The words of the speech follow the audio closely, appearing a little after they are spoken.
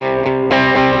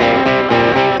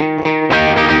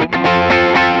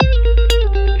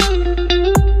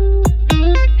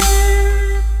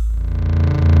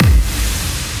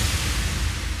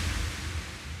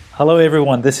Hello,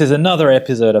 everyone. This is another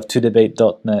episode of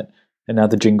ToDebate.net.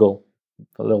 Another jingle,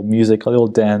 a little music, a little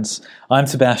dance. I'm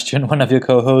Sebastian, one of your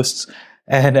co-hosts.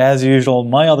 And as usual,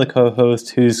 my other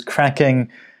co-host, who's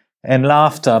cracking in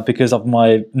laughter because of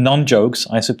my non-jokes,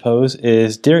 I suppose,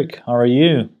 is Dirk. How are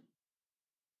you?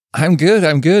 I'm good.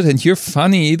 And you're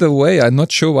funny either way. I'm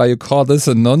not sure why you call this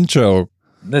a non-joke.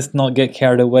 Let's not get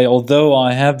carried away. Although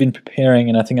I have been preparing,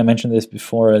 and I think I mentioned this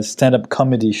before, a stand-up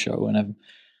comedy show, and I'm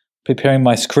preparing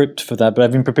my script for that. But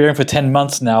I've been preparing for 10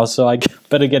 months now, so I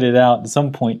better get it out at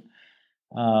some point.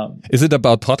 Is it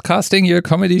about podcasting, your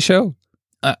comedy show?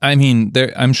 I mean,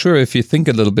 I'm sure if you think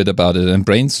a little bit about it and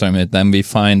brainstorm it, then we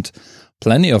find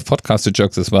plenty of podcaster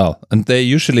jokes as well. And they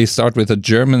usually start with a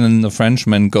German and a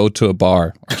Frenchman go to a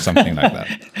bar or something like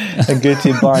that. A go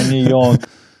to a bar in New York.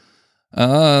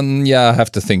 Yeah, I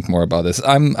have to think more about this.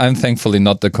 I'm thankfully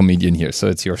not the comedian here, so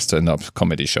it's your stand-up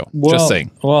comedy show. Just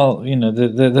saying. Well, you know,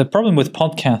 the problem with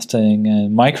podcasting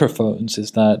and microphones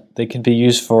is that they can be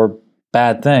used for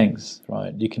bad things,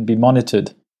 right? You can be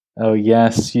monitored. Oh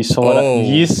yes, you saw what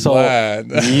you saw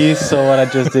what I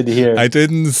just did here. I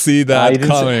didn't see that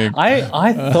coming.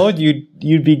 I thought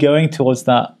you'd be going towards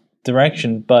that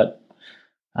direction, but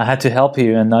I had to help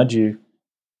you and nudge you.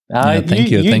 Thank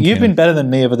you. You've been better than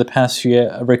me over the past few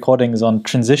recordings on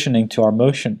transitioning to our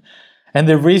motion. And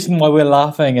the reason why we're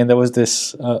laughing and there was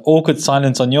this awkward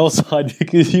silence on your side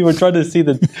because you were trying to see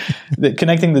the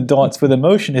connecting the dots with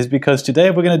emotion is because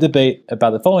today we're going to debate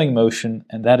about the following motion,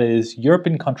 and that is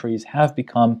European countries have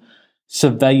become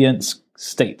surveillance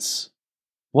states.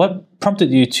 What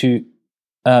prompted you to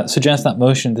suggest that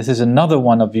motion? This is another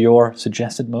one of your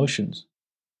suggested motions.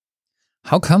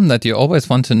 How come that you always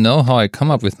want to know how I come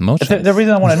up with motions? The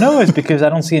reason I want to know is because I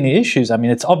don't see any issues. I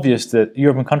mean, it's obvious that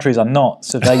European countries are not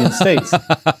surveillance states.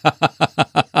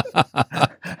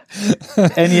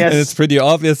 And yes, and it's pretty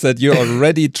obvious that you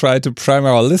already tried to prime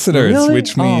our listeners, really?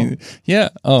 Which means,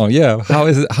 How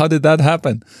did that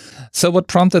happen? So what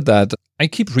prompted that? I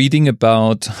keep reading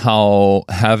about how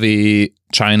heavy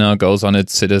China goes on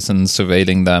its citizens,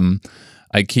 surveilling them.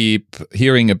 I keep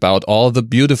hearing about all the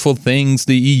beautiful things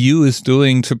the EU is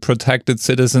doing to protect its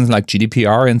citizens, like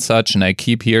GDPR and such. And I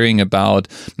keep hearing about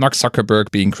Mark Zuckerberg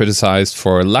being criticized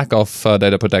for lack of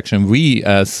data protection. We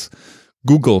as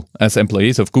Google, as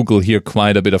employees of Google, hear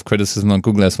quite a bit of criticism on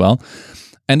Google as well.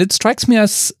 And it strikes me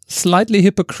as slightly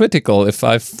hypocritical if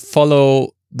I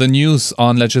follow the news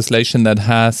on legislation that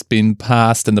has been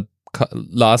passed in the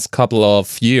last couple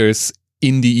of years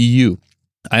in the EU.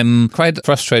 I'm quite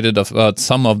frustrated about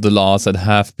some of the laws that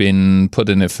have been put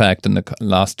in effect in the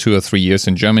last 2 or 3 years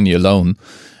in Germany alone.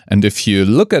 And if you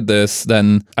look at this,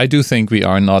 then I do think we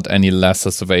are not any less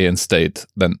a surveillance state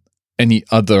than any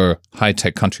other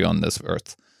high-tech country on this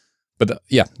earth. But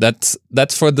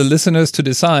that's for the listeners to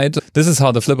decide. This is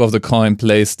how the flip of the coin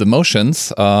plays the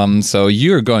motions. So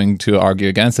you're going to argue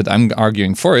against it. I'm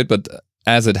arguing for it. But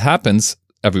as it happens,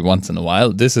 every once in a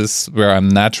while, this is where I'm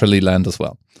naturally land as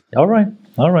well. All right.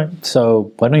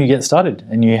 So why don't you get started?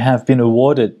 And you have been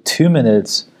awarded 2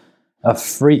 minutes of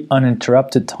free,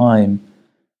 uninterrupted time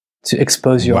to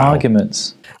expose your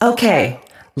arguments. Okay,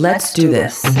 let's do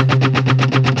this.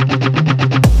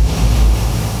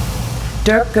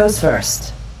 Dirk goes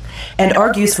first and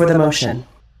argues for the motion.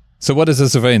 So what is a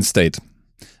surveillance state?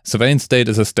 Surveillance state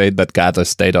is a state that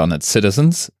gathers data on its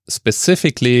citizens,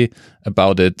 specifically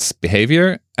about its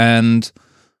behavior, and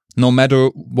no matter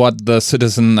what the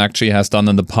citizen actually has done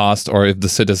in the past or if the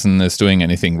citizen is doing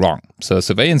anything wrong. So a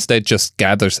surveillance state just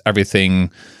gathers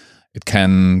everything it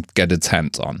can get its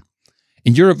hands on.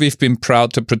 In Europe, we've been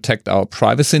proud to protect our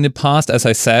privacy in the past. As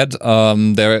I said,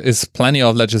 there is plenty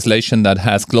of legislation that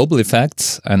has global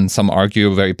effects, and some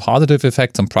argue very positive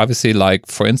effects on privacy, like,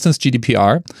 for instance,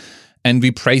 GDPR. And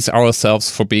we praise ourselves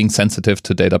for being sensitive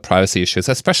to data privacy issues,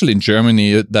 especially in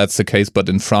Germany, that's the case. But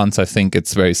in France, I think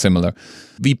it's very similar.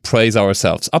 We praise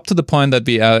ourselves up to the point that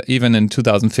we even in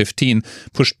 2015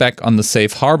 pushed back on the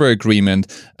Safe Harbor Agreement,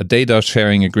 a data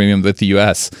sharing agreement with the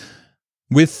US,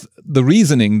 with the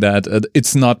reasoning that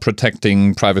it's not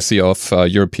protecting privacy of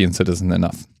European citizens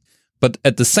enough. But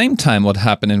at the same time, what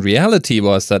happened in reality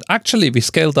was that actually we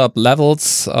scaled up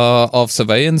levels of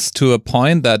surveillance to a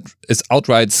point that is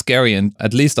outright scary, and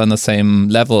at least on the same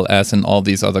level as in all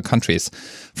these other countries.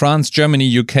 France,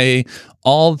 Germany, UK,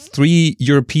 all 3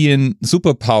 European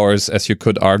superpowers, as you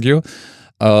could argue,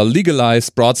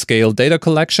 legalized broad-scale data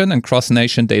collection and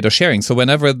cross-nation data sharing. So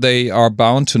whenever they are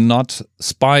bound to not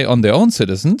spy on their own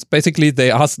citizens, basically they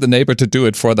ask the neighbor to do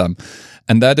it for them.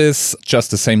 And that is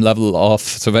just the same level of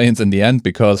surveillance in the end,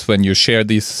 because when you share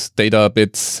these data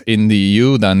bits in the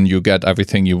EU, then you get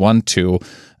everything you want to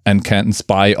and can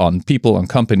spy on people, on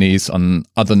companies, on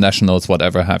other nationals,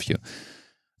 whatever have you.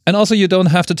 And also, you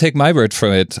don't have to take my word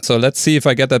for it. So let's see if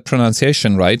I get that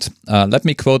pronunciation right. Let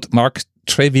me quote Marc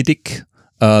Trévidic,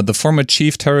 the former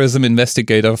chief terrorism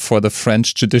investigator for the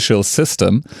French judicial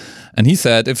system. And he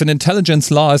said, if an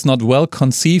intelligence law is not well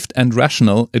conceived and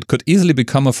rational, it could easily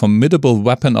become a formidable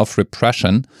weapon of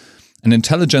repression. An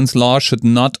intelligence law should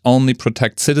not only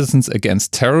protect citizens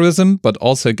against terrorism, but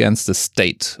also against the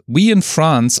state. We in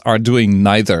France are doing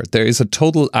neither. There is a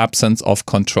total absence of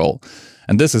control.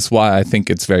 And this is why I think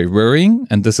it's very worrying,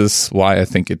 and this is why I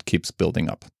think it keeps building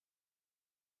up.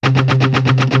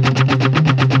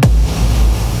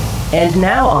 And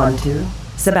now on to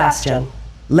Sebastian.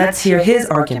 Let's hear his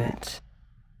argument.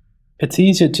 It's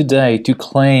easier today to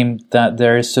claim that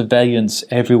there is surveillance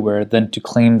everywhere than to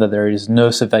claim that there is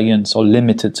no surveillance or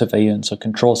limited surveillance or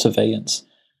controlled surveillance.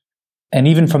 And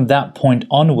even from that point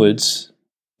onwards,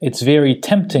 it's very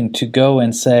tempting to go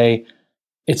and say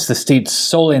it's the state's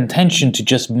sole intention to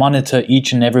just monitor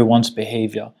each and everyone's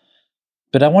behavior.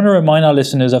 But I want to remind our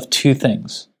listeners of two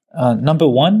things. Number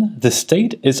one, the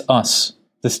state is us.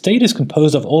 The state is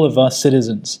composed of all of us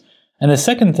citizens. And the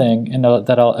second thing, and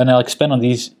I'll expand on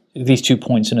these 2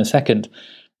 points in a second,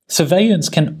 surveillance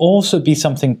can also be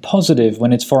something positive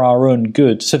when it's for our own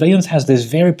good. Surveillance has this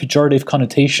very pejorative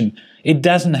connotation. It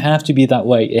doesn't have to be that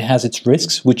way. It has its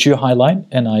risks, which you highlight,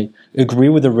 and I agree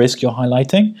with the risk you're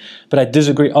highlighting, but I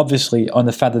disagree, obviously, on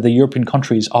the fact that the European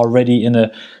countries are already in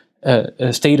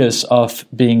a status of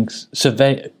being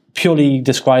purely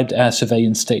described as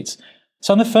surveillance states.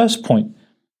 So on the first point,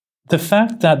 the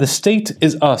fact that the state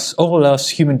is us, all us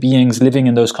human beings living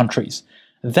in those countries,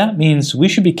 that means we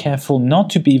should be careful not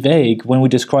to be vague when we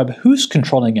describe who's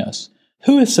controlling us,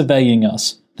 who is surveilling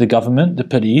us, the government, the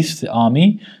police, the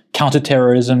army,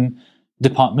 counterterrorism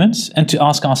departments, and to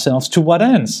ask ourselves to what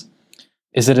ends.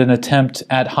 Is it an attempt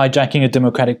at hijacking a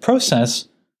democratic process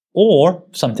or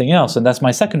something else? And that's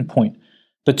my second point.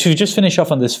 But to just finish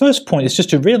off on this first point is just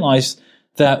to realize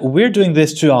that we're doing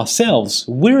this to ourselves.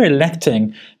 We're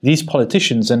electing these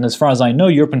politicians, and as far as I know,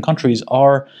 European countries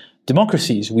are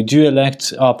democracies. We do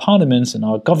elect our parliaments and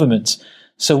our governments.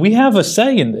 So we have a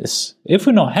say in this. If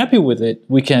we're not happy with it,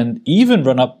 we can even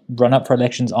run up for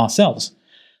elections ourselves.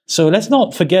 So let's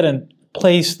not forget and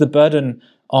place the burden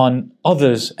on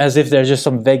others as if they're just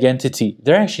some vague entity.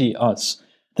 They're actually us.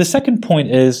 The second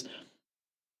point is,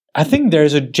 I think there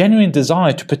is a genuine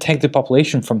desire to protect the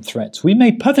population from threats. We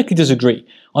may perfectly disagree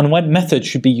on what methods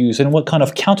should be used and what kind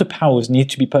of counterpowers need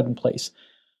to be put in place.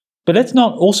 But let's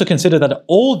not also consider that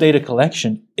all data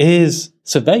collection is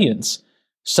surveillance.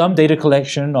 Some data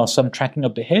collection or some tracking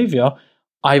of behavior,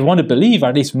 I want to believe, or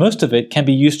at least most of it, can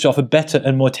be used to offer better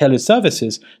and more tailored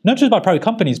services, not just by private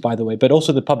companies, by the way, but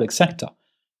also the public sector.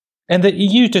 And the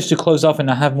EU, just to close off,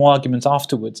 and I have more arguments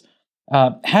afterwards,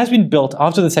 has been built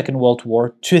after the Second World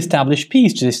War to establish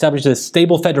peace, to establish a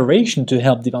stable federation to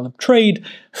help develop trade,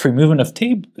 free movement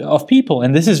of people.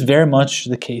 And this is very much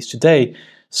the case today.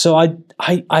 So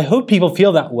I hope people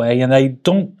feel that way, and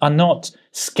are not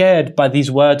scared by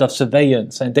these words of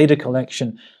surveillance and data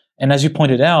collection. And as you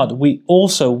pointed out, we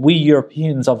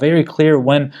Europeans are very clear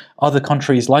when other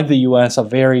countries like the US are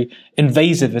very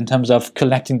invasive in terms of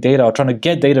collecting data or trying to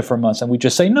get data from us, and we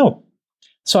just say no.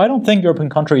 So I don't think European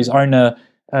countries are in a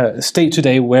state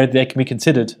today where they can be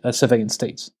considered as surveillance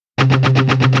states.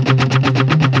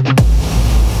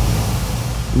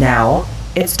 Now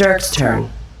it's Dirk's turn.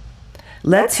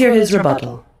 Let's hear his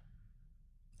rebuttal.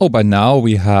 Oh, by now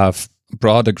we have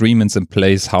broad agreements in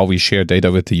place how we share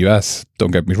data with the US.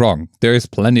 Don't get me wrong. There is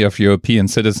plenty of European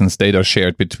citizens' data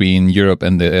shared between Europe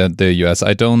and the US.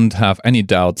 I don't have any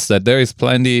doubts that there is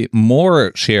plenty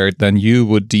more shared than you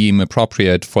would deem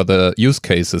appropriate for the use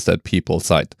cases that people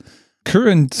cite.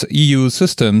 Current EU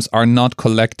systems are not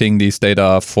collecting these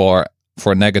data for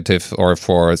negative or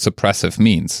for suppressive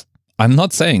means. I'm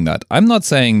not saying that. I'm not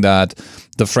saying that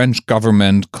the French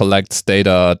government collects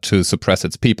data to suppress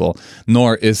its people,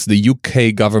 nor is the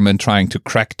UK government trying to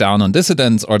crack down on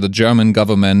dissidents or the German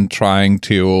government trying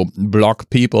to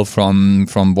block people from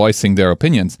voicing their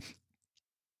opinions.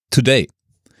 Today,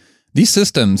 these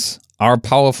systems are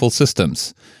powerful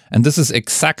systems, and this is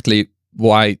exactly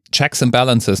why checks and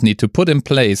balances need to put in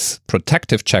place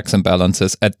protective checks and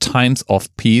balances at times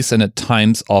of peace and at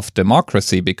times of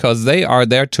democracy, because they are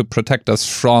there to protect us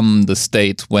from the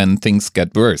state when things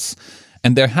get worse.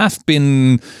 And there have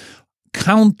been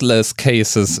countless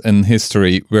cases in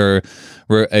history where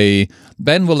a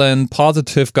benevolent,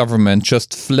 positive government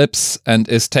just flips and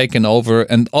is taken over,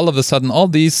 and all of a sudden all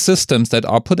these systems that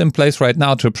are put in place right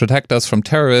now to protect us from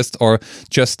terrorists or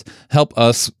just help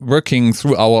us working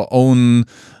through our own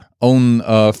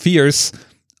fears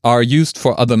are used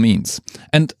for other means.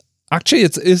 And actually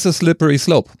it is a slippery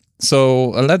slope. So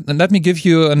let me give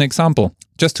you an example.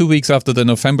 Just 2 weeks after the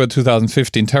November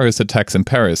 2015 terrorist attacks in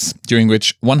Paris, during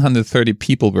which 130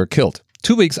 people were killed,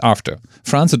 2 weeks after,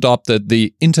 France adopted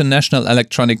the International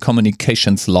Electronic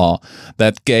Communications Law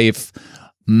that gave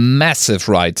massive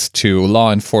rights to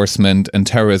law enforcement and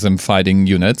terrorism fighting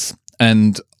units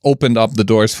and opened up the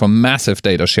doors for massive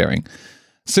data sharing.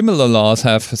 Similar laws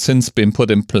have since been put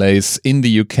in place in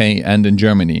the UK and in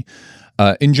Germany.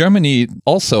 In Germany,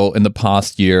 also in the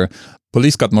past year,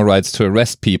 police got more rights to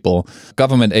arrest people.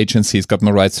 Government agencies got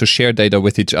more rights to share data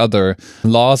with each other.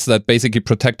 Laws that basically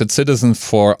protected citizens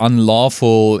for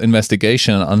unlawful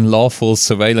investigation, unlawful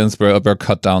surveillance were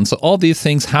cut down. So all these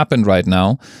things happen right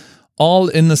now, all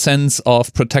in the sense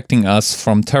of protecting us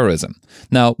from terrorism.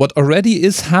 Now, what already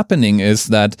is happening is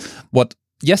that what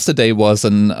yesterday was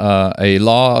a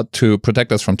law to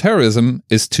protect us from terrorism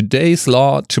is today's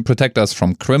law to protect us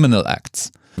from criminal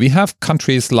acts. We have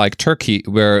countries like Turkey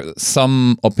where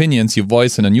some opinions you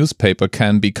voice in a newspaper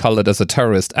can be colored as a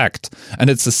terrorist act.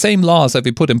 And it's the same laws that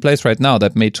we put in place right now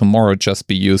that may tomorrow just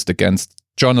be used against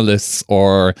journalists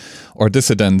or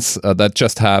dissidents that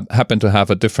just happen to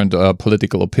have a different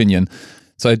political opinion.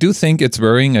 So I do think it's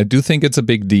worrying. I do think it's a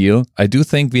big deal. I do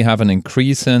think we have an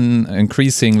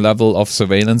increasing level of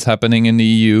surveillance happening in the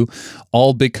EU.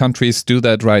 All big countries do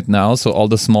that right now, so all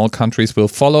the small countries will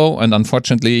follow. And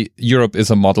unfortunately, Europe is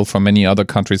a model for many other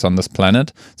countries on this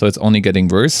planet. So it's only getting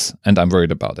worse, and I'm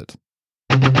worried about it.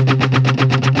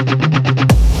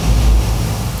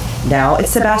 Now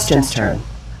it's Sebastian's turn.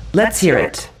 Let's hear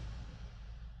it.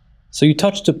 So you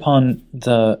touched upon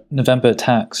the November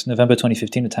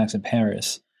 2015 attacks in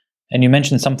Paris, and you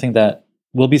mentioned something that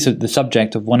will be the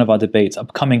subject of one of our debates,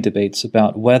 upcoming debates,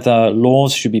 about whether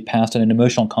laws should be passed in an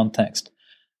emotional context.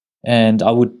 And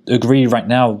I would agree right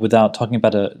now, without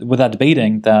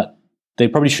debating, that they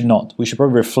probably should not. We should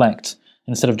probably reflect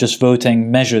instead of just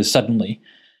voting measures suddenly.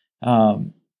 But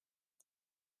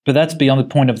that's beyond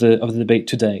the point of the debate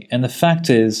today. And the fact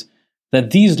is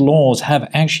that these laws have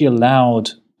actually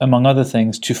allowed, among other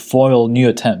things, to foil new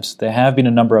attempts. There have been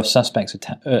a number of suspects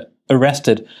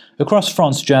arrested across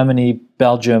France, Germany,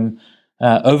 Belgium,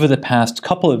 over the past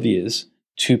couple of years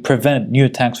to prevent new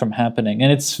attacks from happening.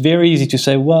 And it's very easy to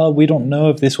say, well, we don't know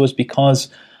if this was because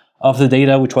of the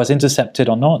data which was intercepted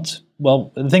or not.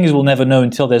 Well, the thing is, we'll never know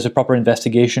until there's a proper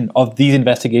investigation of these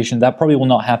investigations. That probably will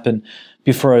not happen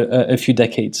before a few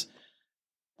decades.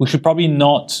 We should probably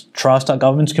not trust our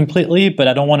governments completely, but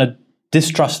I don't want to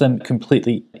distrust them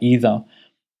completely either.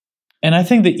 And I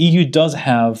think the EU does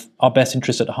have our best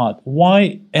interests at heart.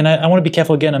 Why? And I want to be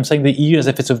careful again, I'm saying the EU as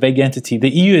if it's a vague entity. The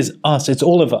EU is us, it's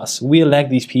all of us. We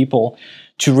elect these people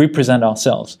to represent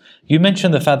ourselves. You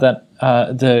mentioned the fact that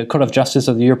the Court of Justice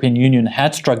of the European Union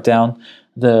had struck down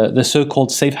the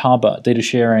so-called safe harbor data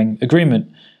sharing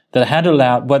agreement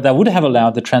that would have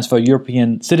allowed the transfer of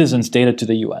European citizens' data to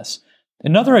the US.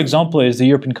 Another example is the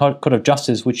European Court of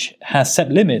Justice, which has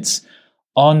set limits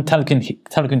on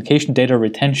telecommunication data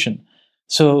retention.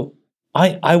 So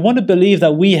I want to believe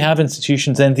that we have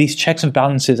institutions and these checks and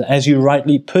balances, as you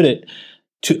rightly put it,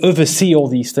 to oversee all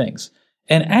these things.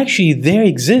 And actually, they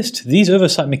exist. These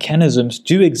oversight mechanisms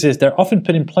do exist. They're often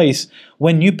put in place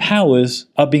when new powers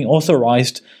are being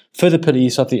authorized for the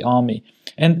police or the army.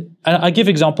 And I give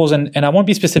examples, and I won't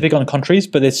be specific on countries,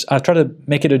 but I've tried to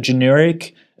make it a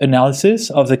generic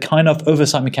analysis of the kind of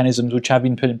oversight mechanisms which have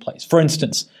been put in place. For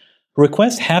instance,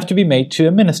 requests have to be made to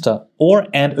a minister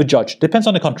and a judge. Depends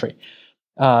on the country.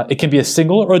 It can be a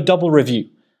single or a double review,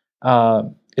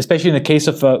 especially in the case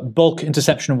of a bulk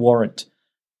interception warrant.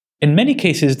 In many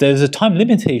cases, there's a time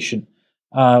limitation,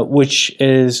 which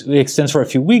extends for a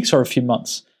few weeks or a few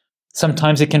months.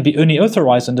 Sometimes it can be only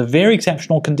authorized under very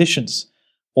exceptional conditions,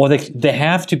 or there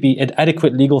have to be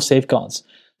adequate legal safeguards.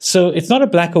 So it's not a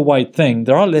black or white thing.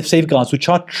 There are safeguards which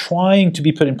are trying to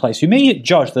be put in place. You may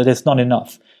judge that it's not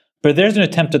enough, but there's an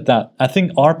attempt at that. I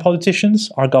think our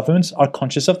politicians, our governments are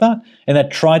conscious of that, and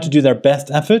that try to do their best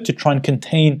effort to try and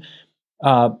contain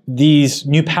these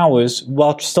new powers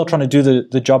while still trying to do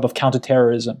the job of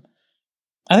counterterrorism.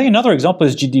 I think another example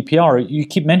is GDPR. You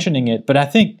keep mentioning it, but I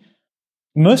think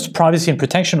most privacy and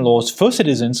protection laws for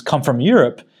citizens come from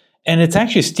Europe, and it's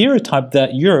actually a stereotype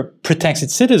that Europe protects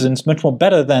its citizens much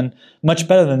better than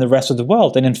the rest of the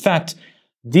world. And in fact,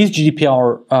 these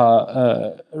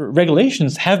GDPR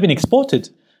regulations have been exported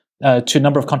to a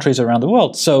number of countries around the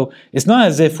world. So it's not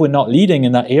as if we're not leading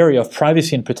in that area of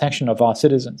privacy and protection of our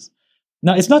citizens.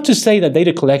 Now, it's not to say that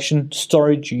data collection,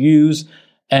 storage, use,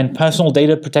 and personal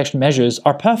data protection measures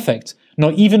are perfect,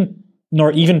 nor even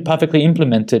perfectly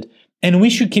implemented. And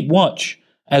we should keep watch,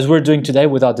 as we're doing today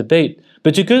with our debate.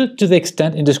 But to go to the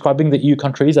extent in describing the EU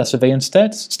countries as surveillance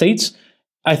states,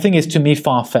 I think is, to me,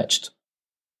 far-fetched.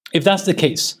 If that's the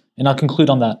case, and I'll conclude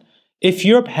on that, if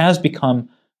Europe has become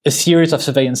a series of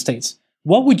surveillance states,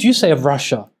 what would you say of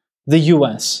Russia, the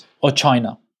US, or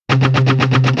China?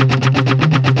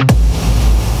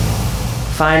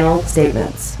 Final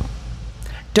statements.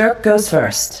 Dirk goes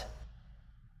first.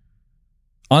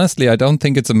 Honestly, I don't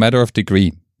think it's a matter of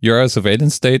degree. You're a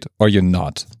surveillance state or you're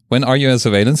not. When are you a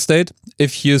surveillance state?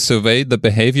 If you survey the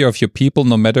behavior of your people,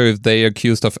 no matter if they are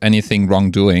accused of anything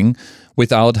wrongdoing,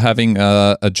 without having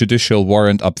a judicial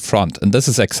warrant up front. And this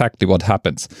is exactly what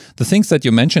happens. The things that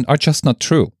you mentioned are just not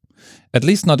true. At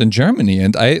least not in Germany.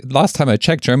 And last time I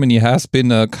checked, Germany has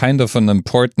been a kind of an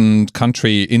important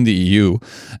country in the EU.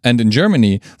 And in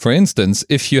Germany, for instance,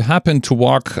 if you happen to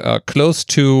walk close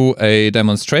to a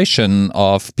demonstration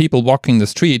of people walking the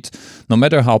street, no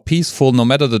matter how peaceful, no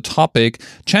matter the topic,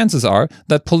 chances are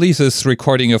that police is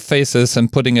recording your faces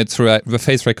and putting it through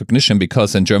face recognition,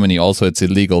 because in Germany also it's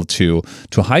illegal to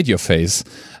hide your face.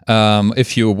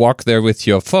 If you walk there with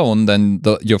your phone, then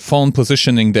your phone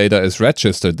positioning data is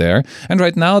registered there. And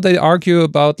right now they argue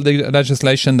about the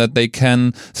legislation that they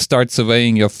can start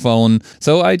surveying your phone.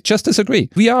 So I just disagree.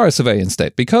 We are a surveillance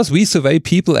state because we survey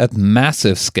people at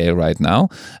massive scale right now.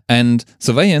 And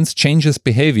surveillance changes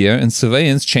behavior, and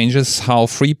surveillance changes how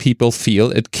free people feel.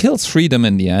 It kills freedom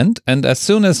in the end. And as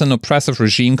soon as an oppressive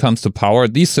regime comes to power,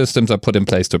 these systems are put in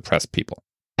place to oppress people.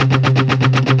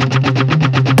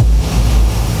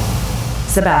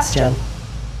 Sebastian.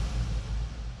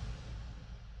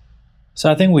 So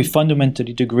I think we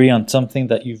fundamentally agree on something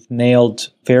that you've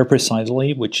nailed very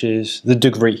precisely, which is the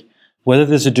degree. Whether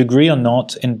there's a degree or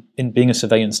not in being a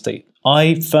surveillance state.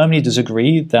 I firmly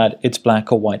disagree that it's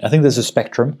black or white. I think there's a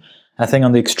spectrum. I think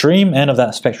on the extreme end of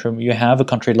that spectrum, you have a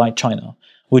country like China,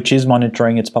 which is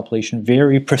monitoring its population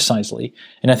very precisely.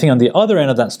 And I think on the other end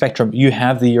of that spectrum, you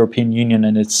have the European Union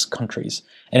and its countries.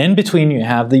 And in between, you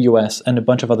have the US and a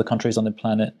bunch of other countries on the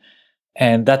planet.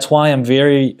 And that's why I'm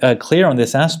very clear on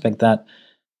this aspect that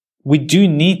we do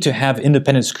need to have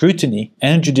independent scrutiny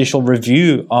and judicial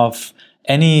review of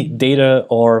any data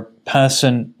or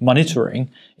person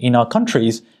monitoring in our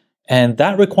countries. And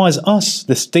that requires us,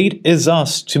 the state is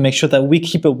us, to make sure that we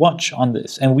keep a watch on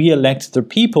this and we elect the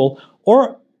people,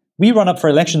 or we run up for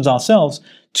elections ourselves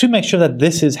to make sure that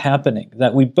this is happening,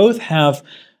 that we both have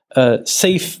a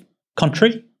safe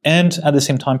country and at the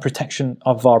same time protection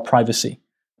of our privacy.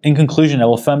 In conclusion, I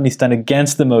will firmly stand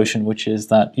against the motion, which is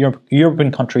that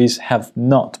European countries have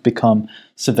not become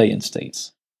surveillance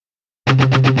states.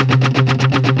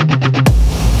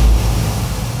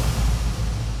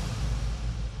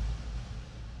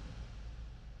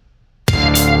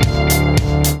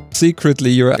 Secretly,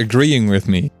 you're agreeing with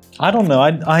me. I don't know.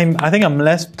 I think I'm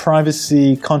less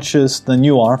privacy conscious than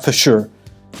you are, for sure.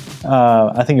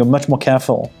 I think you're much more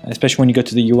careful, especially when you go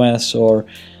to the US or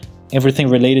everything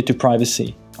related to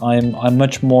privacy. I'm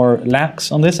much more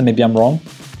lax on this, and maybe I'm wrong.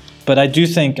 But I do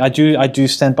think, I do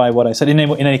stand by what I said. In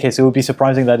any case, it would be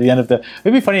surprising that at the end of it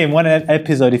would be funny in one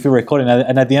episode if you're recording,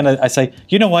 and at the end I say,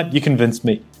 you know what, you convinced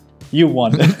me. You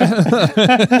won.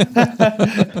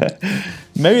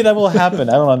 Maybe that will happen.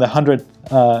 I don't know, on the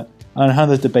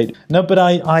 100th debate. No, but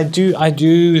I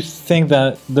do think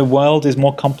that the world is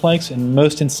more complex in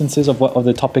most instances of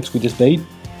the topics we debate.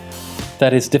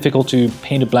 That it's difficult to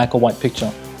paint a black or white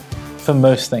picture for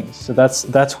most things. So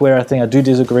that's where I think I do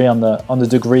disagree on the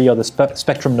degree or the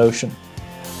spectrum notion.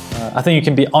 I think you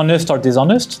can be honest or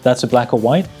dishonest. That's a black or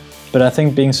white. But I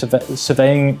think being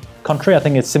surveying country, I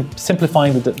think it's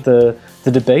simplifying the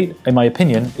debate, in my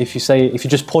opinion, if you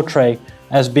just portray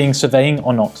as being surveying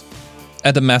or not.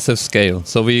 At a massive scale.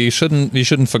 So we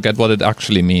shouldn't forget what it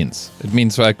actually means. It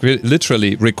means like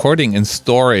literally recording and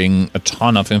storing a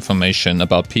ton of information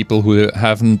about people who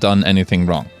haven't done anything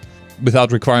wrong,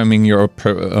 without requiring your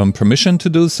permission to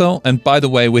do so. And by the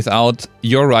way, without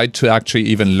your right to actually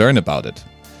even learn about it.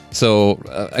 So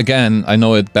again, I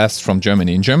know it best from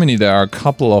Germany. In Germany, there are a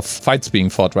couple of fights being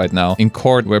fought right now in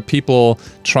court where people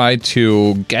try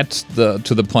to get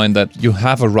to the point that you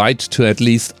have a right to at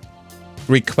least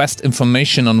request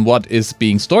information on what is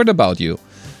being stored about you.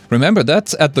 Remember,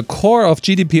 that's at the core of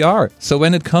GDPR. So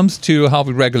when it comes to how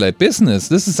we regulate business,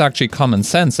 this is actually common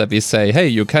sense that we say, hey,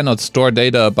 you cannot store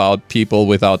data about people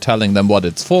without telling them what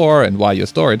it's for and why you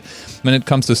store it. When it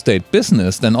comes to state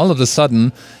business, then all of a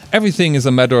sudden, everything is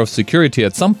a matter of security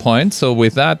at some point. So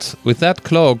with that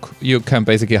cloak, you can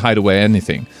basically hide away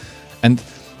anything. And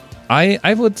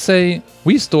I would say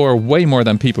we store way more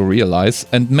than people realize,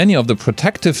 and many of the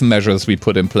protective measures we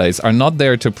put in place are not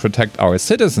there to protect our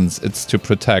citizens, it's to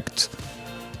protect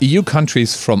EU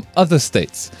countries from other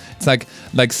states. It's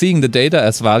like seeing the data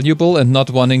as valuable and not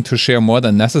wanting to share more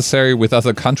than necessary with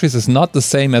other countries is not the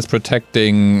same as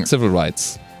protecting civil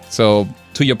rights. So,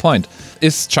 to your point,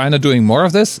 is China doing more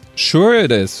of this? Sure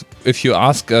it is. If you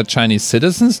ask Chinese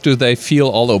citizens, do they feel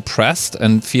all oppressed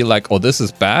and feel like, oh, this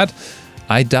is bad?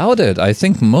 I doubt it. I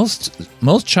think most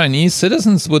Chinese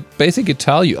citizens would basically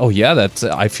tell you, oh yeah,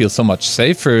 I feel so much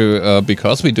safer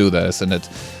because we do this, and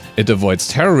it avoids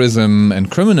terrorism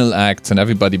and criminal acts, and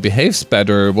everybody behaves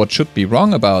better. What should be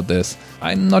wrong about this?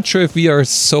 I'm not sure if we are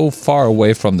so far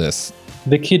away from this.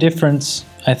 The key difference,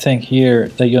 I think, here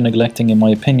that you're neglecting, in my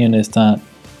opinion, is that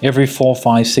every 4,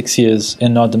 5, 6 years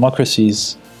in our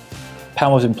democracies,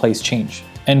 powers in place change,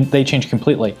 and they change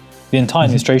completely. The entire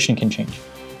administration can change.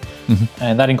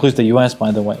 And that includes the US,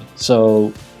 by the way.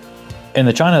 So in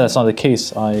China, that's not the case.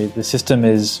 The system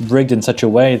is rigged in such a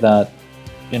way that,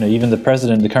 even the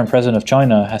current president of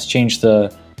China has changed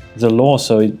the law.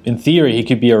 So in theory, he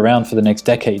could be around for the next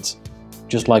decades,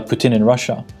 just like Putin in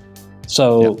Russia.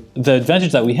 So the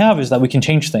advantage that we have is that we can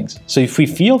change things. So if we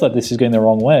feel that this is going the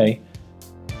wrong way,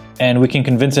 and we can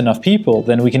convince enough people,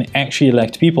 then we can actually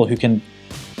elect people who can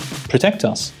protect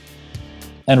us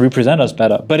and represent us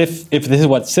better. But if this is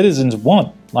what citizens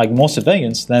want, like more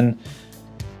surveillance, then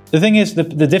the thing is,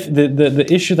 the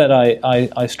issue that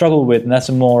I struggle with, and that's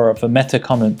more of a meta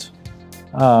comment,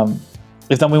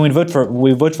 is that when we vote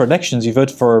for elections, you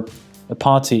vote for a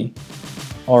party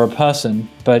or a person,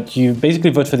 but you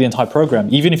basically vote for the entire program,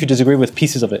 even if you disagree with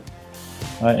pieces of it.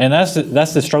 Right? And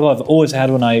that's the struggle I've always had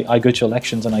when I go to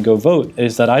elections and I go vote,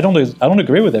 is that I don't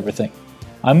agree with everything.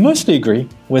 I mostly agree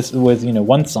with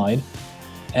one side.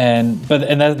 And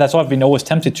that's why I've been always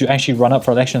tempted to actually run up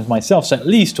for elections myself. So at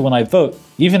least when I vote,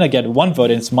 even I get one vote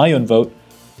and it's my own vote,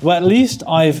 well, at least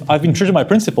I've been true to my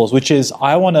principles, which is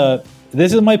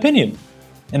this is my opinion,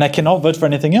 and I cannot vote for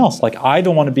anything else. Like, I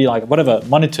don't want to be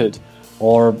monitored,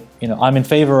 or I'm in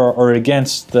favor or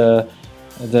against the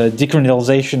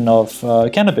decriminalization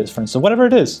of cannabis, for instance, whatever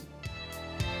it is.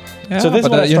 Yeah, so this is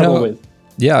what I struggle with.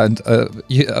 Yeah, and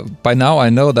by now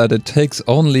I know that it takes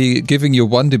only giving you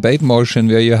one debate motion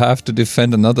where you have to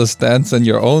defend another stance than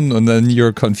your own, and then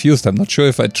you're confused. I'm not sure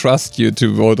if I trust you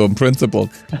to vote on principle.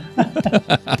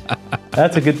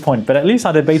 That's a good point. But at least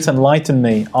our debates enlighten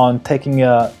me on taking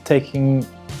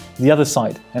the other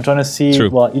side and trying to see, True.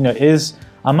 Well,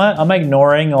 am I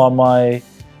ignoring, or am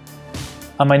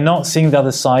I not seeing the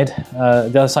other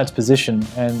side's position,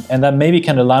 and that maybe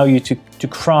can allow you to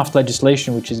craft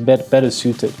legislation which is better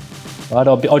suited, right?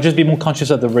 Or just be more conscious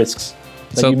of the risks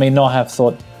that you may not have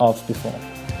thought of before.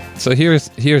 So here's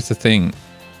the thing: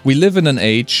 we live in an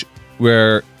age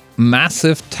where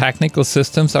massive technical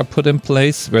systems are put in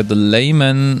place, where the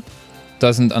layman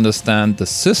doesn't understand the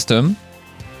system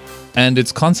and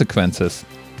its consequences.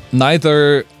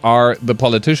 Neither are the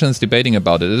politicians debating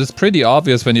about it. It is pretty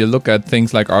obvious when you look at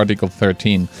things like Article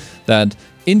 13 that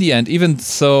in the end, even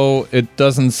so it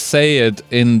doesn't say it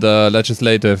in the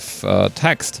legislative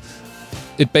text,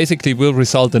 it basically will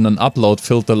result in an upload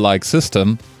filter-like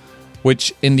system,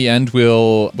 which in the end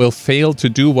will fail to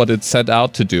do what it set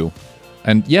out to do.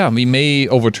 And yeah, we may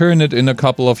overturn it in a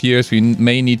couple of years. We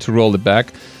may need to roll it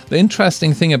back. The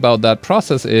interesting thing about that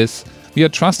process is we are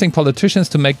trusting politicians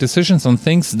to make decisions on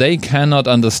things they cannot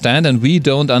understand, and we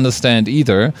don't understand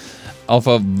either,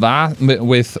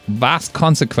 with vast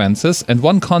consequences. And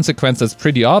one consequence that's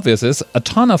pretty obvious is a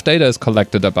ton of data is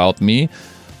collected about me,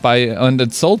 and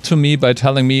it's sold to me by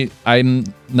telling me I'm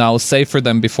now safer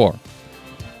than before.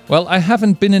 Well, I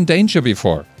haven't been in danger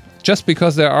before. Just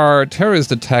because there are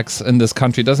terrorist attacks in this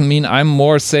country doesn't mean I'm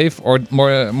more safe or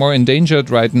more endangered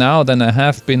right now than I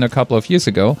have been a couple of years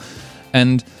ago.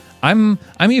 And I'm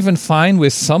even fine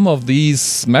with some of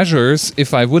these measures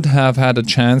if I would have had a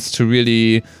chance to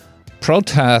really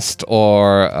protest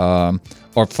or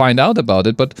find out about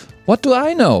it. But what do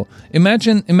I know?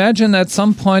 Imagine at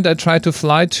some point I try to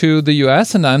fly to the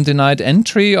US and I'm denied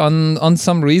entry on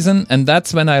some reason, and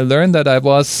that's when I learned that I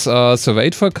was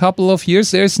surveilled for a couple of years.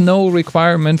 There's no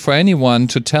requirement for anyone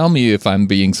to tell me if I'm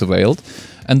being surveilled.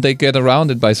 and they get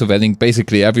around it by surveilling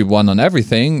basically everyone on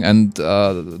everything, and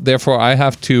therefore I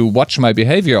have to watch my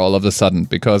behavior all of a sudden,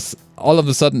 because all of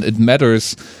a sudden it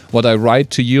matters what I write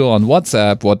to you on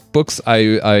WhatsApp, what books I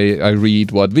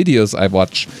read, what videos I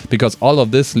watch, because all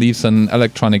of this leaves an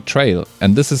electronic trail,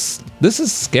 and this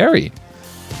is scary.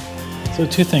 So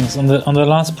two things. On the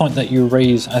last point that you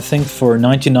raise, I think for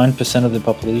 99% of the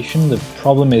population, the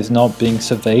problem is not being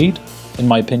surveyed, in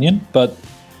my opinion, but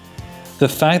the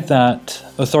fact that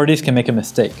authorities can make a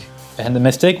mistake, and the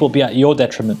mistake will be at your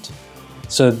detriment.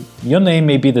 So your name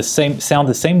may be the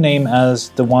same name as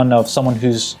the one of someone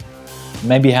who's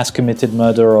maybe has committed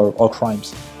murder or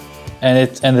crimes.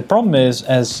 And the problem is,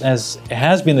 as it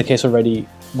has been the case already,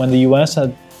 when the US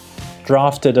had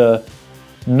drafted a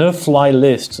no-fly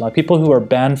list, like people who are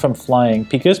banned from flying,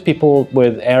 because people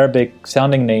with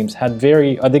Arabic-sounding names had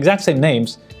the exact same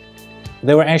names,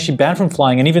 they were actually banned from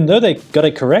flying, and even though they got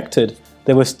it corrected,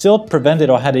 they were still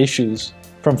prevented or had issues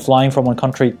from flying from one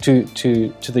country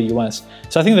to the US.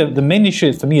 So I think the main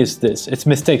issue for me is this: it's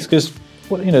mistakes, because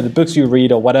the books you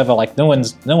read or whatever, like no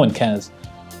one cares.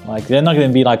 Like they're not going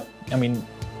to be like, I mean,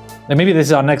 and maybe this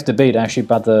is our next debate actually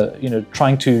about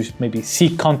trying to maybe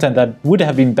seek content that would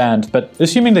have been banned, but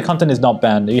assuming the content is not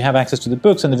banned, you have access to the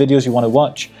books and the videos you want to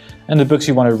watch and the books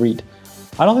you want to read.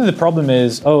 I don't think the problem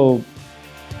is,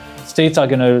 states are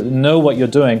going to know what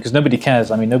you're doing because nobody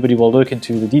cares. I mean, nobody will look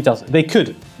into the details. They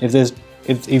could,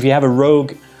 if you have a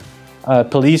rogue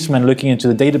policeman looking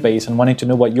into the database and wanting to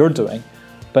know what you're doing.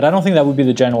 But I don't think that would be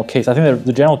the general case. I think that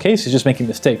the general case is just making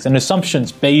mistakes and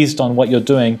assumptions based on what you're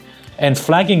doing and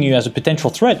flagging you as a potential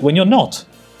threat when you're not.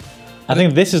 I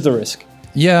think this is the risk.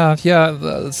 Yeah,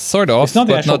 sort of. It's not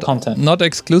the actual content. Not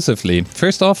exclusively.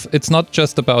 First off, it's not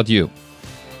just about you.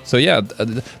 So yeah,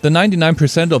 the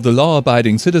 99% of the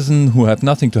law-abiding citizen who have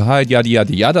nothing to hide, yada,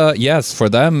 yada, yada, yes, for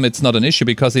them it's not an issue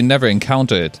because they never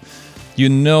encounter it. You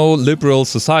know liberal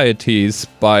societies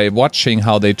by watching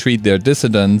how they treat their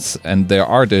dissidents and their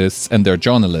artists and their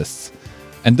journalists.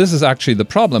 And this is actually the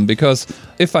problem, because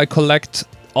if I collect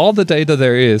all the data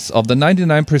there is of the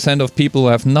 99% of people who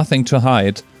have nothing to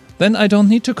hide, then I don't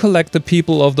need to collect the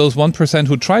people of those 1%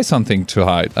 who try something to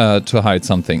hide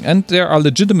something. And there are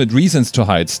legitimate reasons to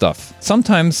hide stuff.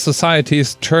 Sometimes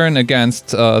societies turn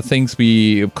against things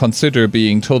we consider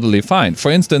being totally fine. For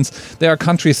instance, there are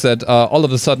countries that all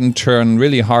of a sudden turn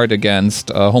really hard against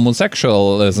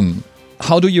homosexualism.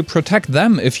 How do you protect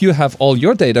them? If you have all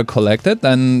your data collected,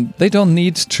 then they don't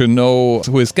need to know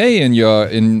who is gay in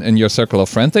your circle of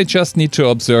friends. They just need to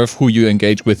observe who you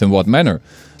engage with in what manner.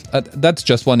 That's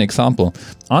just one example.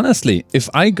 Honestly, if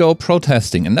I go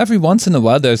protesting and every once in a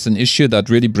while there's an issue that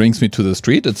really brings me to the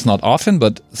street, it's not often,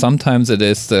 but sometimes it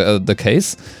is the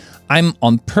case, I'm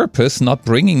on purpose not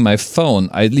bringing my phone.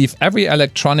 I leave every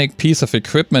electronic piece of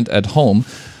equipment at home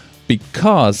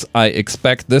because I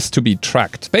expect this to be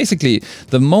tracked. Basically,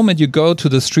 the moment you go to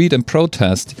the street and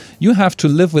protest, you have to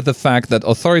live with the fact that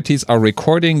authorities are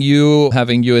recording you,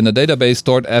 having you in a database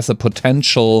stored as a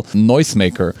potential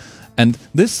noisemaker. And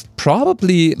this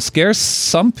probably scares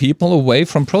some people away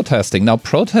from protesting. Now,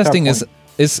 protesting is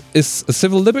a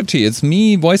civil liberty. It's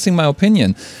me voicing my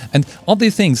opinion. And all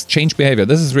these things change behavior.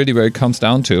 This is really where it comes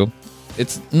down to.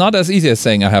 It's not as easy as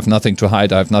saying I have nothing to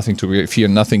hide, I have nothing to fear,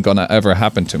 nothing gonna ever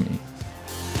happen to me.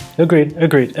 Agreed.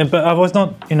 But I was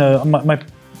not,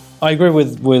 I agree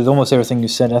with almost everything you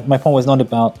said. My point was not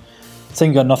about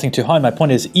saying you got nothing to hide. My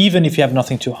point is, even if you have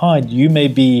nothing to hide, you may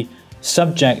be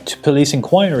subject to police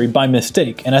inquiry by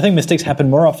mistake. And I think mistakes happen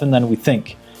more often than we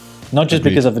think. Not just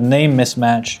because of a name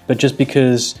mismatch, but just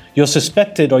because you're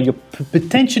suspected or you're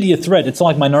potentially a threat. It's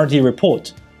like Minority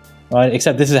Report, right?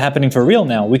 Except this is happening for real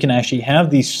now. We can actually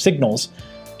have these signals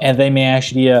and they may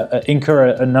actually incur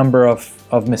a number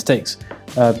of mistakes.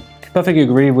 Perfectly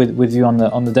agree with you on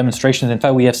the demonstrations. In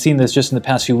fact, we have seen this just in the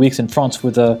past few weeks in France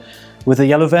with the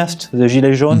Yellow Vest, the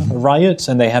Gilets jaunes riots,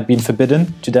 and they have been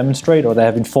forbidden to demonstrate or they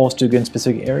have been forced to go in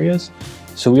specific areas.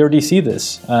 So we already see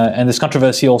this. And this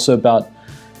controversy also about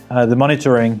the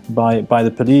monitoring by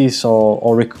the police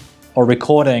or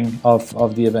recording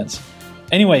of the events.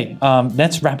 Anyway,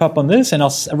 let's wrap up on this, and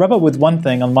I'll wrap up with one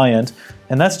thing on my end,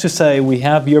 and that's to say we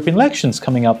have European elections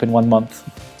coming up in 1 month.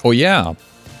 Oh yeah.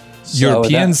 So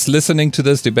Europeans listening to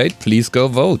this debate, please go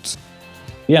vote.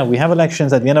 Yeah, we have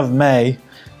elections at the end of May.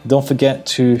 Don't forget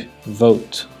to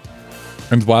vote.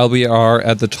 And while we are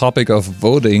at the topic of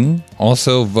voting,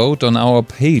 also vote on our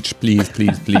page, please.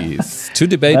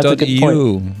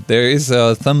 todebate.eu. There is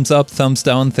a thumbs up, thumbs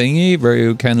down thingy where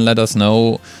you can let us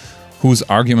know whose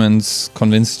arguments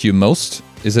convinced you most.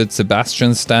 Is it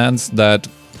Sebastian's stance that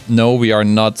no, we are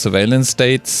not surveillance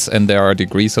states and there are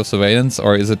degrees of surveillance?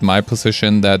 Or is it my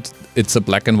position that it's a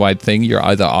black and white thing? You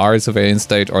either are a surveillance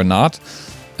state or not.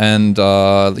 And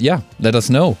let us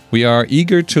know. We are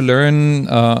eager to learn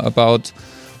about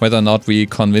whether or not we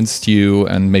convinced you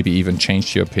and maybe even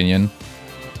changed your opinion.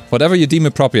 Whatever you deem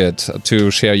appropriate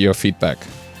to share your feedback.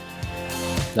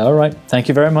 All right. Thank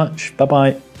you very much.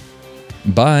 Bye-bye.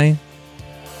 Bye.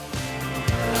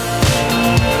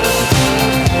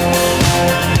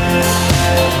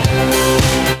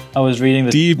 I was reading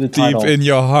the title. Deep in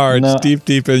your heart. No.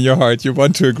 Deep in your heart. You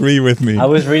want to agree with me. I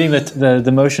was reading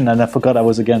the motion and I forgot I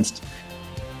was against.